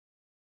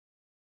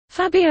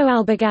Fabio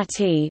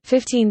Albergati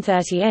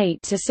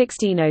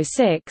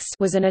 (1538–1606)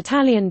 was an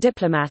Italian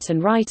diplomat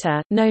and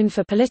writer, known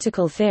for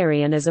political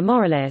theory and as a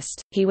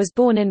moralist. He was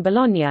born in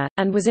Bologna,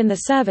 and was in the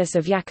service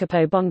of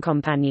Jacopo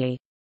Boncompagni.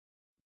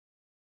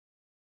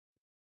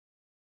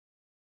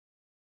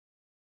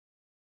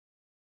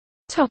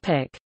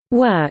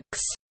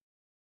 Works.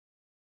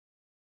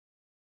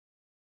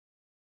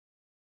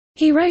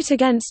 He wrote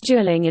against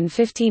dueling in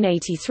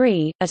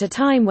 1583, at a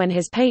time when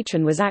his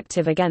patron was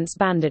active against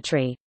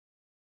banditry.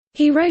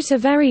 He wrote a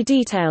very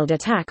detailed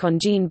attack on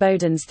Jean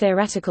Bodin's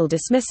theoretical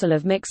dismissal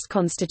of mixed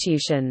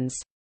constitutions.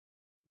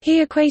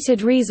 He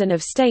equated reason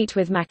of state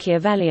with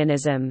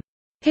Machiavellianism.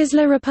 His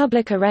La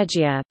Repubblica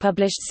Regia,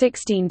 published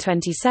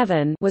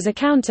 1627, was a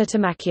counter to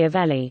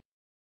Machiavelli.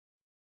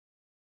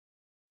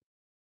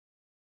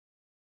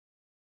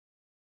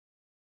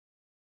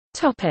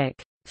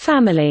 Topic: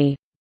 Family.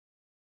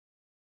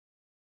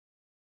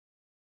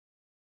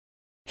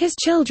 His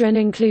children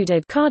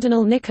included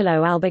Cardinal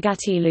Niccolò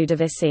Albergati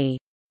Ludovisi.